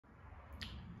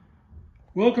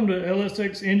Welcome to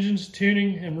LSX Engines,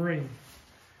 Tuning, and Marine.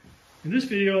 In this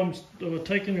video, I'm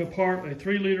taking apart a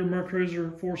 3-liter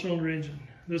Mercruiser 4-cylinder engine.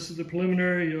 This is the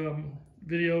preliminary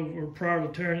video or prior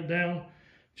to tearing it down,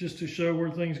 just to show where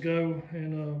things go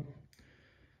and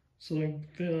so they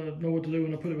know what to do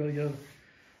when I put it back together.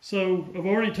 So I've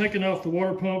already taken off the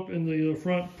water pump and the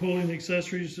front pulley and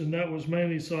accessories, and that was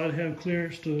mainly so I'd have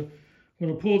clearance to, when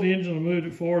I pulled the engine, I moved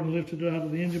it forward and lifted it out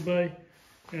of the engine bay.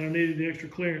 And I needed the extra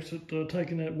clearance that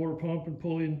taking that water pump and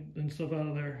pulley and stuff out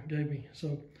of there gave me.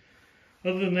 So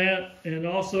other than that, and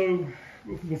also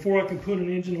before I could put an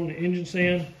engine on the engine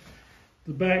stand,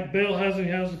 the back bell housing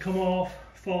has to come off,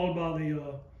 followed by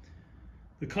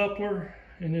the coupler,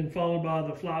 and then followed by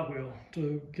the flywheel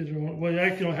to get it on. Well, you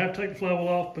actually don't have to take the flywheel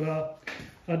off, but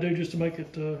I do just to make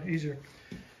it easier.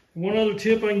 One other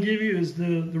tip I can give you is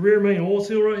the rear main oil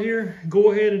seal right here.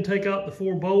 Go ahead and take out the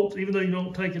 4 bolts, even though you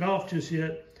don't take it off just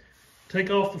yet. Take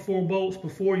off the 4 bolts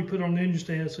before you put it on the engine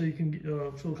stand, so you can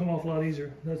so it'll come off a lot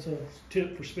easier. That's a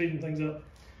tip for speeding things up.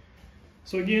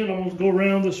 So again, I'm going to go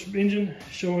around this engine,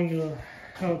 showing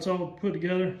how it's all put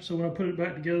together. So when I put it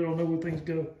back together, I'll know where things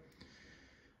go.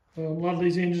 A lot of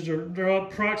these engines they're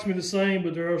approximately the same,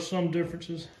 but there are some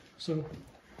differences. So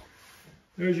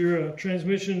there's your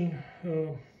transmission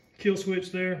kill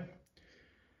switch there.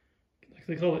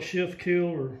 They call it shift kill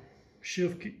or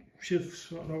shifts.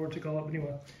 I don't know what to call it, but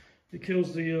anyway, it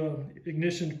kills the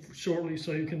ignition shortly,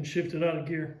 so you can shift it out of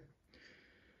gear.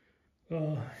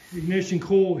 Ignition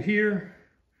coil here.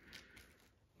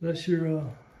 That's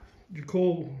your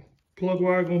coil plug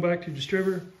wire going back to your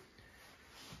distributor.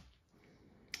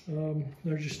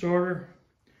 There's your starter.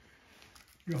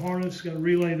 Your harness got a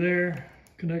relay there.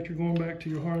 Connector going back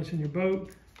to your harness in your boat.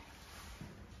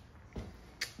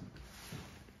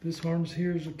 This harness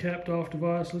here is a capped off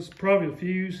device. This is probably a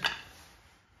fuse.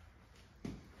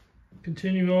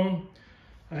 Continue on.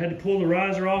 I had to pull the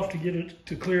riser off to get it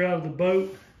to clear out of the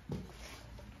boat.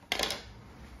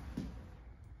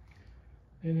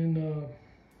 And then,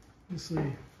 let's see.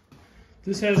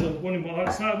 This has a,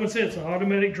 I would say it's an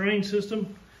automatic drain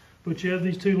system, but you have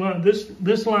these 2 lines.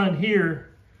 This line here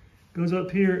goes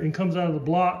up here and comes out of the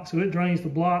block, so it drains the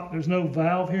block. There's no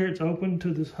valve here, it's open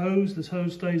to this hose. This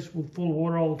hose stays full of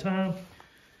water all the time.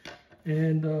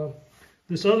 And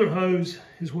this other hose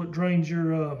is what drains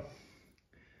your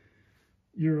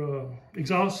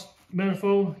exhaust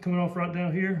manifold coming off right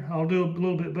down here. I'll do a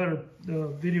little bit better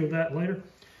video of that later.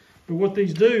 But what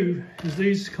these do is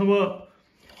these come up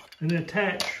and they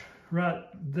attach right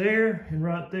there and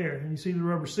right there. And you see the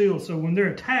rubber seal. So when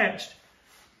they're attached,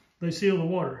 they seal the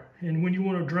water. And when you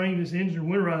want to drain this engine or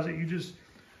winterize it, you just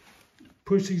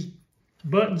push these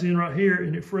buttons in right here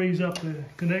and it frees up the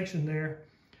connection there.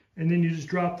 And then you just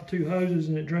drop the 2 hoses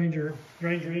and it drains your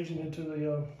engine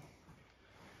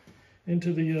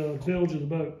into the bilge of the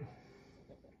boat.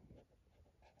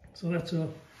 So that's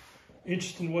an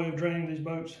interesting way of draining these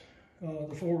boats, the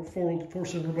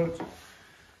 4-cylinder boats.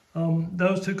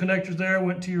 Those 2 connectors there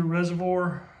went to your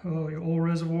reservoir, your oil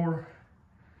reservoir.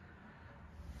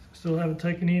 Still haven't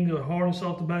taken any of the harness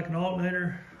off the back of the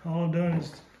alternator. All I've done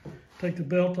is take the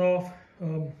belt off.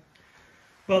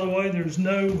 By the way, there's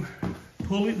no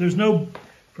pulley.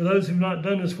 For those who've not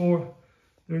done this before,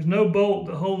 there's no bolt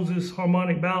that holds this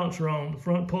harmonic balancer on the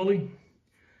front pulley.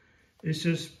 It's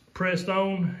just pressed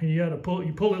on, and you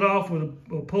pull it off with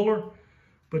a puller.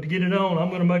 But to get it on, I'm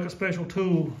going to make a special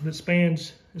tool that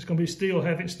spans. It's going to be steel,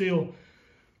 1/2-inch steel.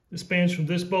 It spans from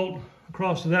this bolt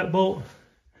across to that bolt.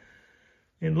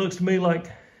 And it looks to me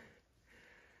like,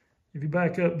 if you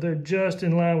back up, they're just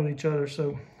in line with each other.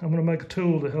 So I'm going to make a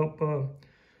tool to help,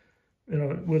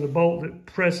 with a bolt that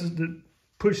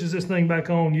pushes this thing back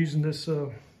on using this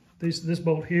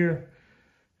bolt here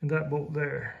and that bolt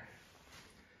there.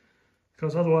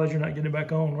 Because otherwise you're not getting it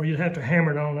back on, or you'd have to hammer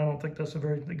it on. I don't think that's a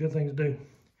very good thing to do.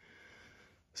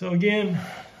 So again,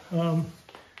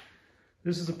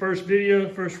 this is the first video,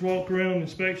 first walk around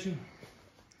inspection.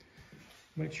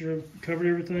 Make sure I've covered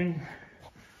everything.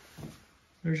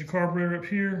 There's your carburetor up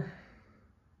here.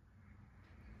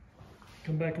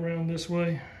 Come back around this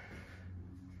way.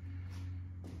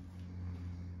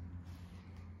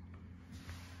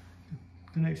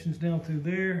 Connections down through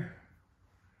there.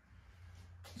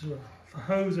 There's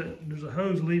a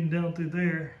hose leading down through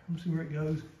there. Let me see where it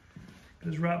goes. It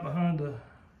goes right behind the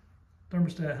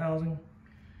thermostat housing.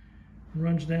 It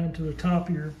runs down to the top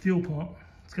of your fuel pump.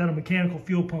 It's got a mechanical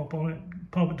fuel pump on it.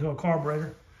 Pump it to a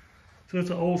carburetor. So it's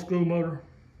an old school motor.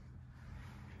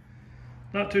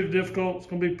 Not too difficult. It's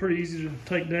going to be pretty easy to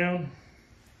take down.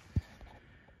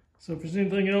 So if there's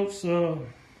anything else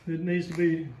it needs to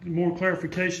be more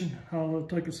clarification, I'll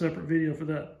take a separate video for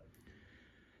that.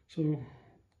 So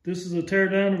this is a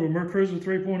teardown of a Mercruiser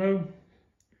 3.0.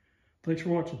 Thanks for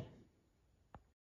watching.